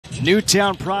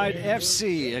Newtown Pride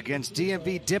FC against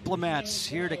DMV Diplomats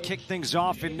here to kick things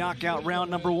off in knockout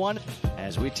round number 1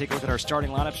 as we take a look at our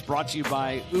starting lineups brought to you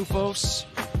by UFOS.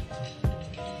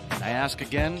 I ask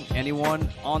again, anyone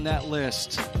on that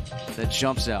list that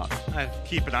jumps out? I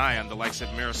keep an eye on the likes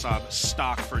of Miroslav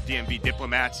Stock for DMV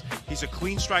Diplomats. He's a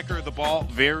clean striker of the ball,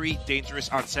 very dangerous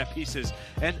on set pieces.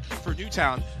 And for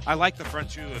Newtown, I like the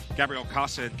front two of Gabriel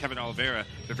Costa and Kevin Oliveira.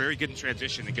 They're very good in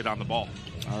transition and get on the ball.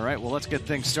 All right, well, let's get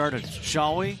things started,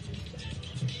 shall we?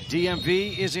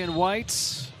 DMV is in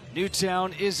whites,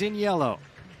 Newtown is in yellow.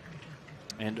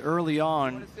 And early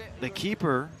on, the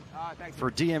keeper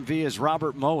for DMV is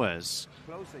Robert Moes.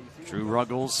 Drew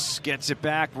Ruggles gets it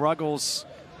back. Ruggles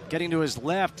getting to his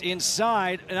left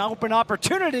inside. An open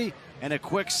opportunity and a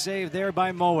quick save there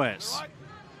by Moes.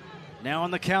 Now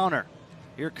on the counter.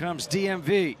 Here comes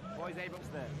DMV.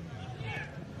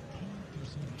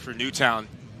 For Newtown,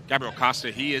 Gabriel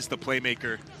Costa, he is the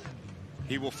playmaker.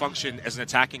 He will function as an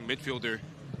attacking midfielder.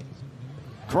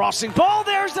 Crossing ball.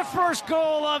 There's the first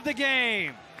goal of the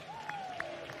game.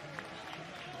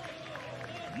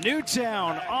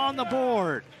 Newtown on the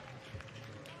board.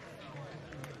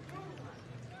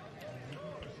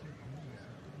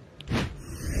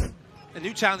 And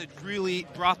Newtown had really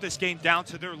brought this game down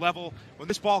to their level. When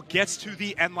this ball gets to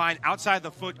the end line, outside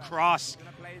the foot cross,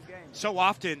 so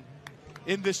often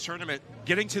in this tournament,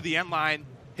 getting to the end line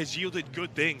has yielded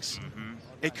good things.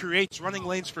 It creates running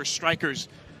lanes for strikers,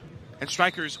 and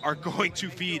strikers are going to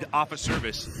feed off a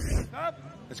service.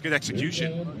 That's good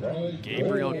execution.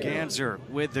 Gabriel Ganser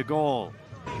with the goal.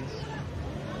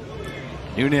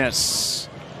 Nunes.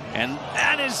 And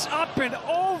that is up and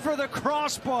over the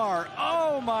crossbar.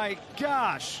 Oh my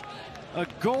gosh. A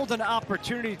golden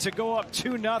opportunity to go up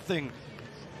 2-0.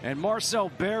 And Marcel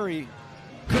Berry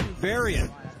couldn't bury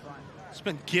it. It's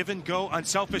been give and go,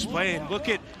 unselfish play. And look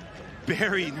at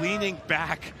Berry leaning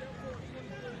back.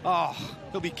 Oh,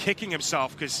 he'll be kicking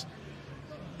himself because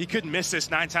he couldn't miss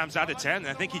this 9 times out of 10.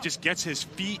 I think he just gets his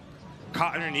feet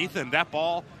caught underneath him. That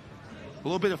ball, a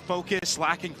little bit of focus,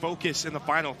 lacking focus in the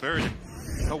final third.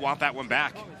 He'll want that one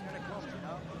back.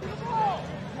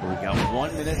 We got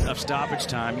 1 minute of stoppage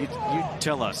time. You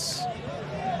tell us.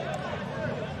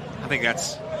 I think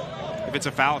that's, if it's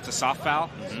a foul, it's a soft foul.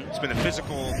 It's been a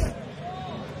physical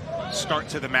start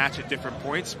to the match at different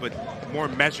points, but more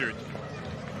measured.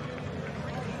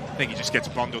 I think he just gets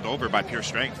bundled over by pure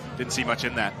strength. Didn't see much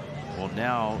in that. Well,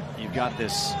 now you've got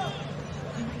this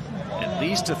at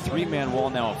least a 3-man wall,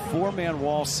 now a 4-man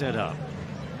wall set up.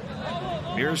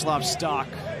 Miroslav Stock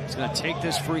is going to take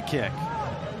this free kick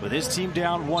with his team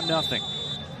down 1-0.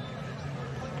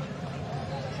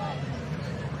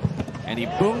 And he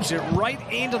booms it right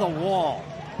into the wall.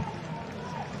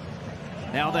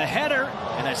 Now the header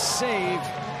and a save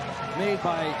made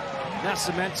by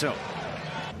Nascimento.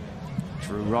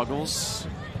 Drew Ruggles.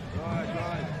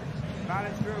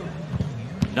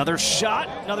 Another shot,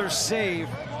 another save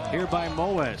here by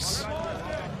Moes.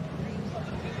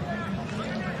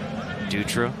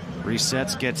 Dutra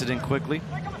resets, gets it in quickly.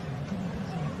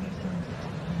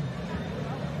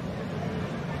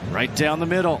 Right down the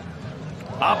middle.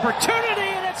 Opportunity,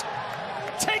 and it's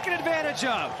taken advantage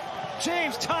of.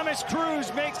 James Thomas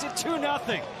Cruz makes it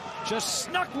 2-0. Just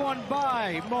snuck one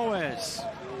by Moes.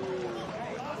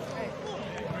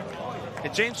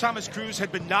 And James Thomas Cruz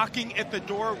had been knocking at the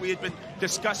door. We had been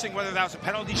discussing whether that was a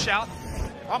penalty shout.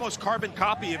 Almost carbon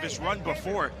copy of his run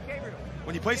before.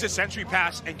 When he plays a century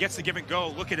pass and gets the give and go,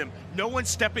 look at him. No one's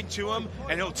stepping to him,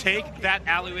 and he'll take that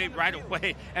alleyway right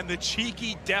away. And the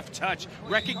cheeky, deft touch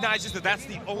recognizes that that's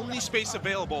the only space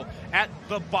available at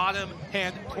the bottom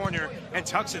hand corner and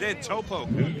tucks it in. Topo,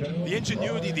 the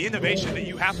ingenuity, the innovation that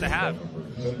you have to have.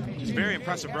 It's a very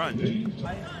impressive run.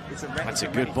 That's a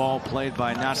good ball played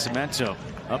by Nascimento.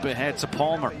 Up ahead to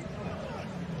Palmer.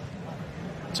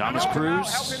 Thomas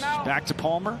Cruz back to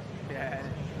Palmer.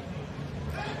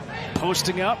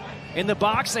 Posting up in the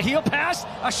box, the heel pass,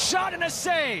 a shot and a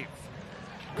save.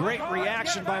 Great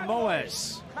reaction by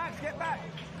Moes.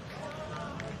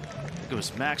 It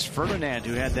was Max Ferdinand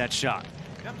who had that shot.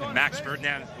 And Max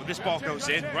Ferdinand, when this ball goes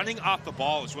in, running off the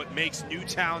ball is what makes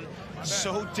Newtown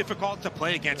so difficult to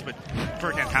play against, but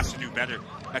Ferdinand has to do better.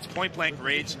 That's point-blank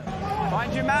rage.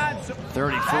 Find your man.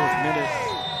 34th minute,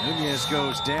 Nunez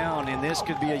goes down, and this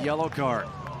could be a yellow card.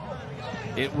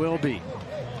 It will be.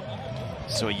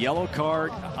 So a yellow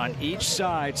card on each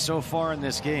side so far in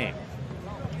this game.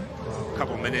 A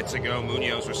couple minutes ago,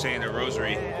 Munoz was saying a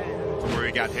rosary from where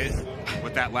he got hit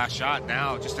with that last shot.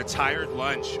 Now just a tired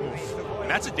lunge. Oof. And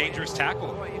that's a dangerous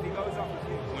tackle.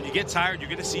 When you get tired, you're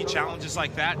going to see challenges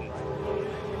like that. And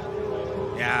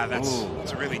Yeah, that's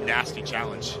a really nasty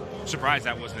challenge. Surprised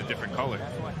that wasn't a different color.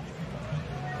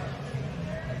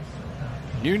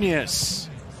 Nunez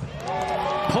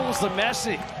pulls the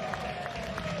Messi.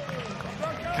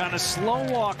 Kind of slow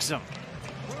walks him.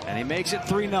 And he makes it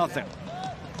 3-0.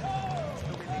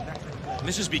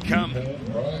 This has become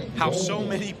how so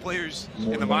many players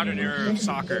in the modern era of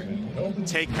soccer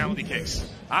take penalty kicks.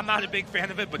 I'm not a big fan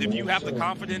of it, but if you have the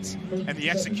confidence and the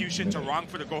execution to wrong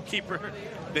for the goalkeeper,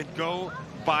 then go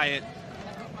by it.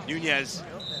 Nunez,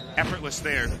 effortless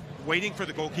there, waiting for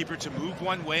the goalkeeper to move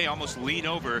one way, almost lean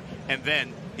over, and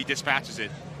then he dispatches it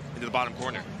into the bottom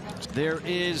corner. There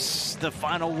is the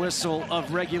final whistle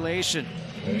of regulation.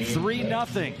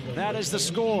 3-0. That is the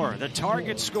score. The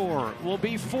target score will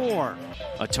be 4.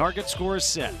 A target score is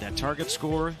set. That target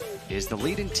score is the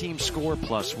leading team score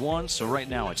 +1. So right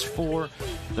now it's 4.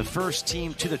 The first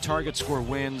team to the target score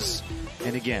wins.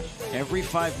 And again, every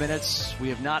 5 minutes, we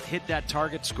have not hit that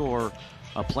target score.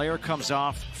 A player comes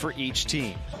off for each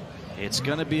team. It's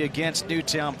going to be against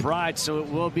Newtown Pride, so it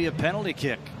will be a penalty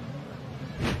kick.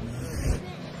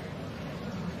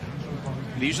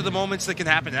 These are the moments that can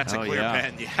happen. That's a clear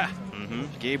pen. Yeah.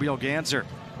 Gabriel Ganser.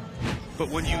 But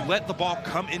when you let the ball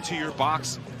come into your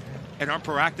box and aren't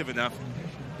proactive enough,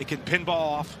 it can pinball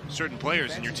off certain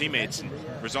players and your teammates and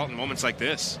result in moments like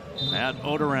this. Matt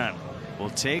Odoran will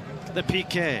take the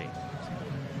PK.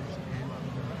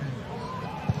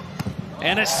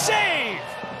 And a save!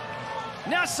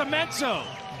 Nascimento.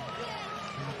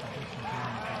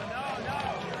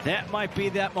 That might be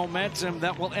that momentum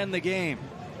that will end the game.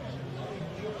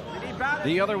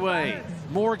 The other way,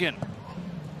 Morgan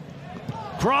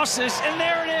crosses, and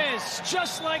there it is,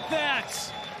 just like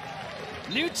that.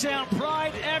 Newtown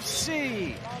Pride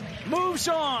FC moves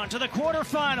on to the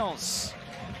quarterfinals.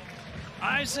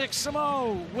 Isaac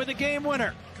Samo with a game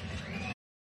winner.